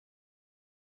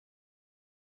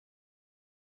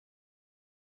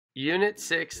Unit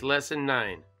 6, Lesson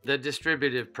 9, The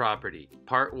Distributive Property,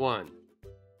 Part 1.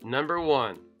 Number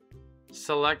 1.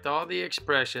 Select all the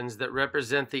expressions that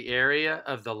represent the area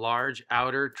of the large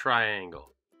outer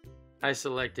triangle. I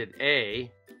selected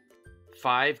A,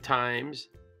 5 times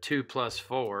 2 plus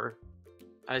 4.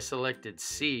 I selected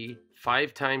C,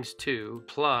 5 times 2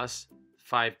 plus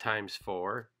 5 times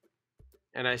 4.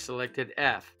 And I selected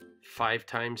F, 5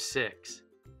 times 6.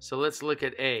 So let's look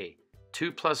at A.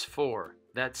 2 plus 4,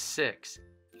 that's 6.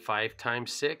 5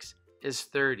 times 6 is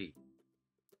 30.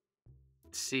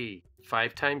 C,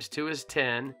 5 times 2 is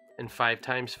 10, and 5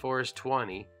 times 4 is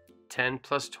 20. 10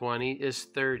 plus 20 is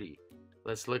 30.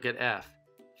 Let's look at F.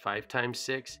 5 times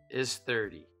 6 is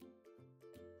 30.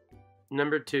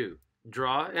 Number 2.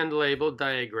 Draw and label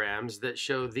diagrams that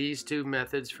show these two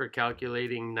methods for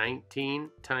calculating 19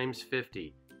 times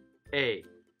 50. A.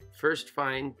 First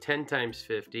find 10 times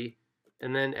 50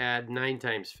 and then add 9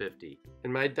 times 50.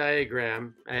 In my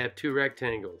diagram, I have two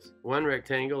rectangles. One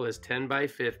rectangle is 10 by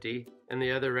 50 and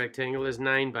the other rectangle is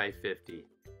 9 by 50.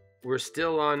 We're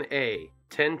still on A.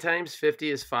 10 times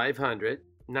 50 is 500.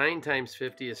 9 times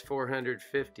 50 is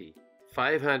 450.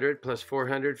 500 plus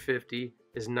 450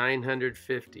 is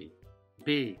 950.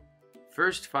 B.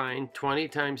 First find 20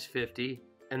 times 50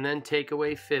 and then take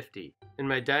away 50. In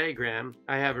my diagram,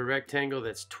 I have a rectangle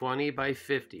that's 20 by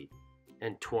 50,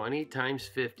 and 20 times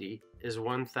 50 is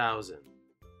 1,000.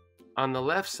 On the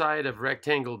left side of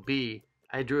rectangle B,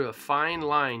 I drew a fine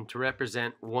line to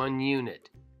represent 1 unit,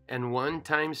 and 1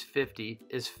 times 50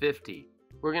 is 50.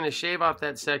 We're going to shave off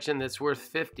that section that's worth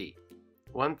 50.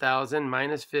 1,000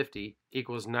 minus 50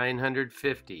 equals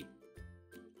 950.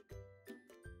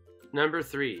 Number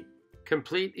 3.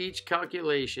 Complete each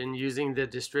calculation using the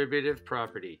distributive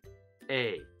property.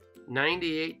 A.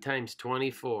 98 times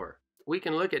 24. We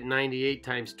can look at 98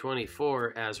 times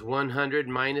 24 as 100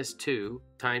 minus 2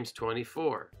 times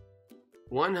 24.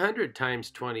 100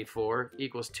 times 24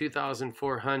 equals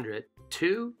 2,400.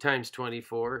 2 times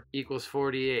 24 equals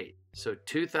 48. So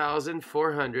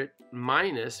 2,400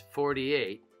 minus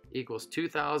 48 equals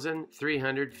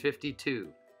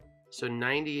 2,352. So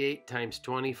 98 times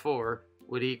 24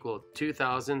 would equal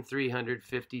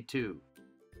 2,352.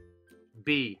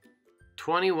 B.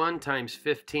 21 times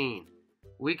 15.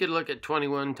 We could look at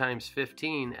 21 times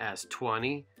 15 as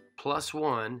 20 plus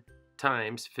 1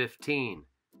 times 15.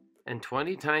 And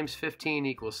 20 times 15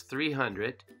 equals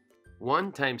 300.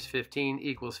 1 times 15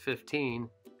 equals 15.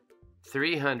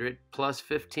 300 plus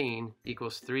 15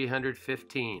 equals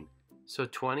 315. So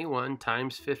 21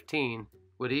 times 15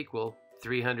 would equal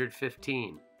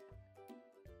 315.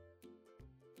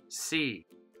 C.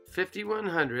 51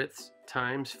 hundredths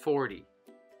times 40.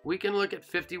 We can look at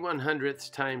 51 hundredths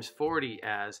times 40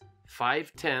 as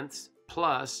 5 tenths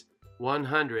plus 1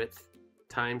 hundredth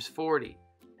times 40.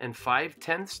 And 5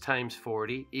 tenths times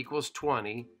 40 equals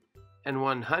 20, and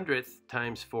 1 hundredth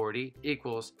times 40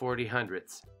 equals 40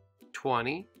 hundredths.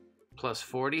 20 plus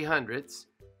 40 hundredths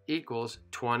equals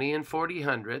 20 and 40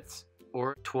 hundredths,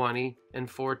 or 20 and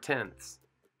 4 tenths.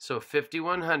 So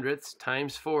 51 hundredths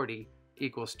times 40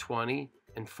 equals 20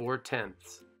 and 4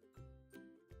 tenths.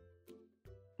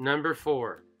 Number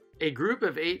 4. A group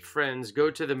of 8 friends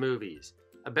go to the movies.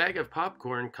 A bag of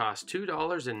popcorn costs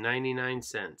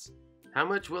 $2.99. How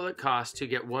much will it cost to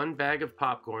get 1 bag of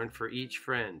popcorn for each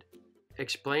friend?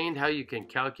 Explain how you can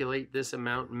calculate this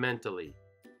amount mentally.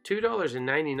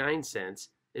 $2.99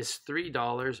 is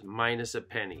 $3 minus a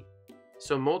penny.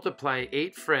 So multiply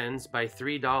 8 friends by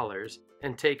 $3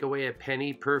 and take away a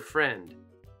penny per friend.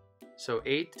 So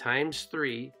 8 times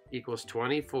 3 equals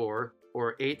 24,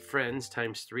 or 8 friends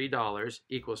times $3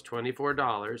 equals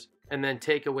 $24, and then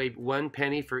take away 1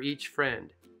 penny for each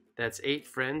friend. That's 8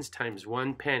 friends times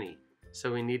 1 penny.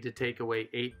 So we need to take away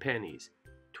 8 pennies.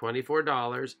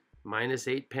 $24 minus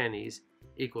 8 pennies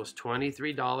equals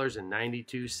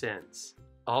 $23.92.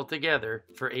 Altogether,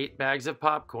 for 8 bags of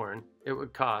popcorn, it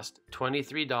would cost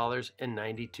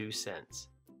 $23.92.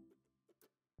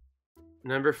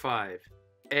 Number 5.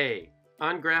 A.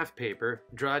 On graph paper,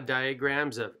 draw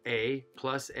diagrams of A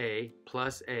plus A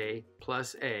plus A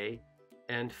plus A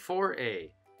and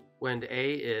 4A when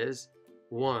A is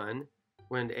 1,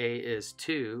 when A is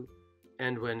 2,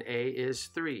 and when A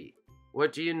is 3.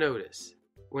 What do you notice?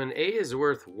 When A is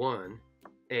worth 1,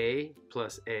 A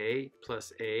plus A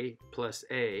plus A plus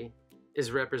A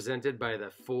is represented by the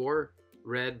 4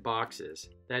 red boxes.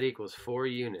 That equals 4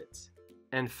 units.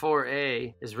 And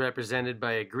 4A is represented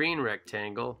by a green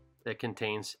rectangle that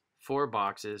contains 4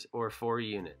 boxes or 4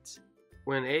 units.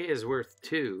 When A is worth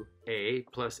 2, A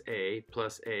plus A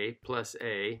plus A plus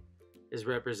A is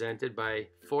represented by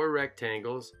 4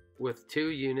 rectangles with 2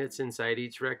 units inside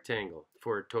each rectangle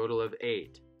for a total of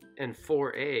 8. And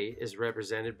 4a is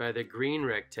represented by the green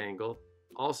rectangle,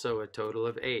 also a total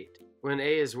of 8. When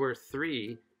a is worth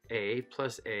 3, a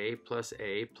plus a plus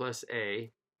a plus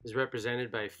a is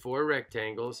represented by 4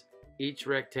 rectangles, each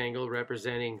rectangle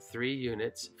representing 3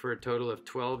 units for a total of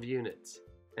 12 units.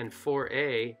 And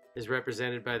 4a is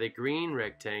represented by the green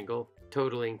rectangle,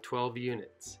 totaling 12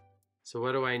 units. So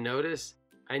what do I notice?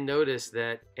 I notice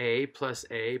that a plus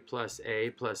a plus a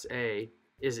plus a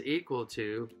is equal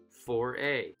to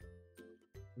 4a.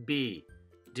 B.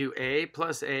 Do a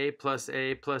plus a plus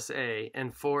a plus a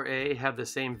and 4a have the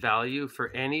same value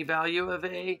for any value of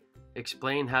a?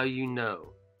 Explain how you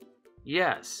know.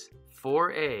 Yes,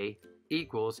 4a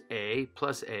equals a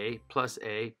plus a plus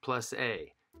a plus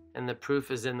a. And the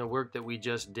proof is in the work that we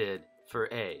just did for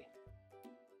a.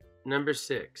 Number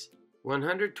 6.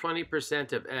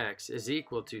 120% of x is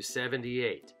equal to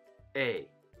 78. A.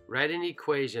 Write an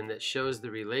equation that shows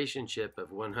the relationship of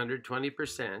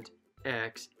 120%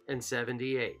 x and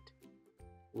 78.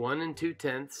 1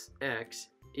 2/10 x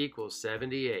equals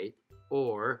 78,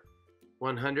 or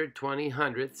 120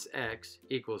 hundredths x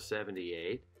equals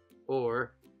 78,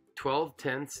 or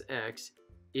 12/10 x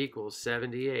equals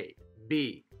 78.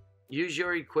 B. Use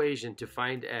your equation to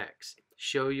find x.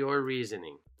 Show your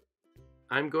reasoning.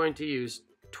 I'm going to use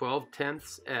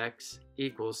 12/10 x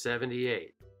equals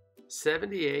 78.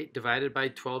 78 divided by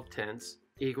 12/10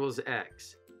 equals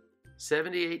x.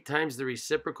 78 times the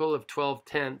reciprocal of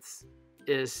 12/10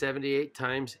 is 78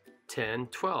 times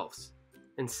 10/12.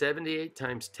 And 78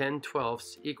 times 10/12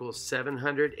 equals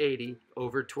 780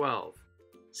 over 12.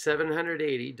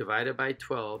 780 divided by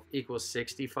 12 equals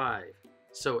 65.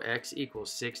 So x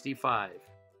equals 65.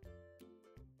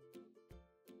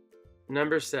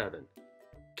 Number 7.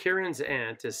 Kieran's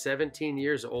aunt is 17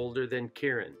 years older than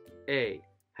Kieran. A.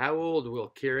 How old will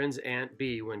Kieran's aunt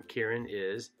be when Kieran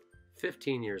is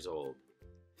 15 years old?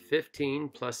 15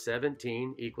 plus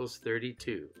 17 equals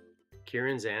 32.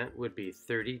 Kieran's aunt would be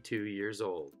 32 years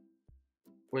old.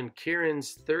 When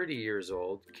Kieran's 30 years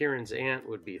old, Kieran's aunt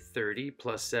would be 30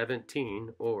 plus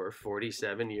 17, or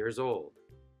 47 years old.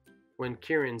 When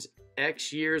Kieran's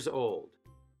x years old,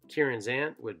 Kieran's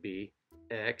aunt would be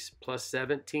x plus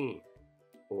 17,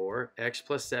 or x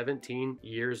plus 17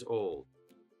 years old.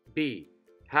 B.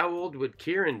 How old would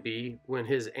Kieran be when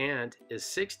his aunt is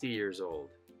 60 years old?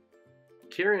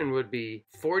 Kieran would be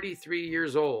 43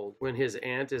 years old when his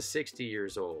aunt is 60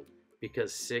 years old,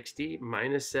 because 60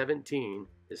 minus 17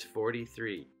 is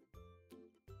 43.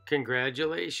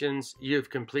 Congratulations, you've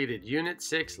completed Unit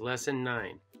 6, Lesson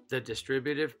 9, the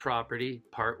Distributive Property,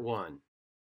 Part 1.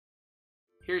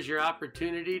 Here's your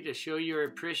opportunity to show your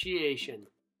appreciation.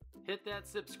 Hit that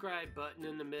subscribe button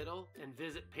in the middle and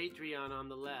visit Patreon on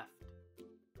the left.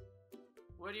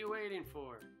 What are you waiting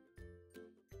for?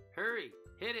 Hurry,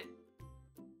 hit it!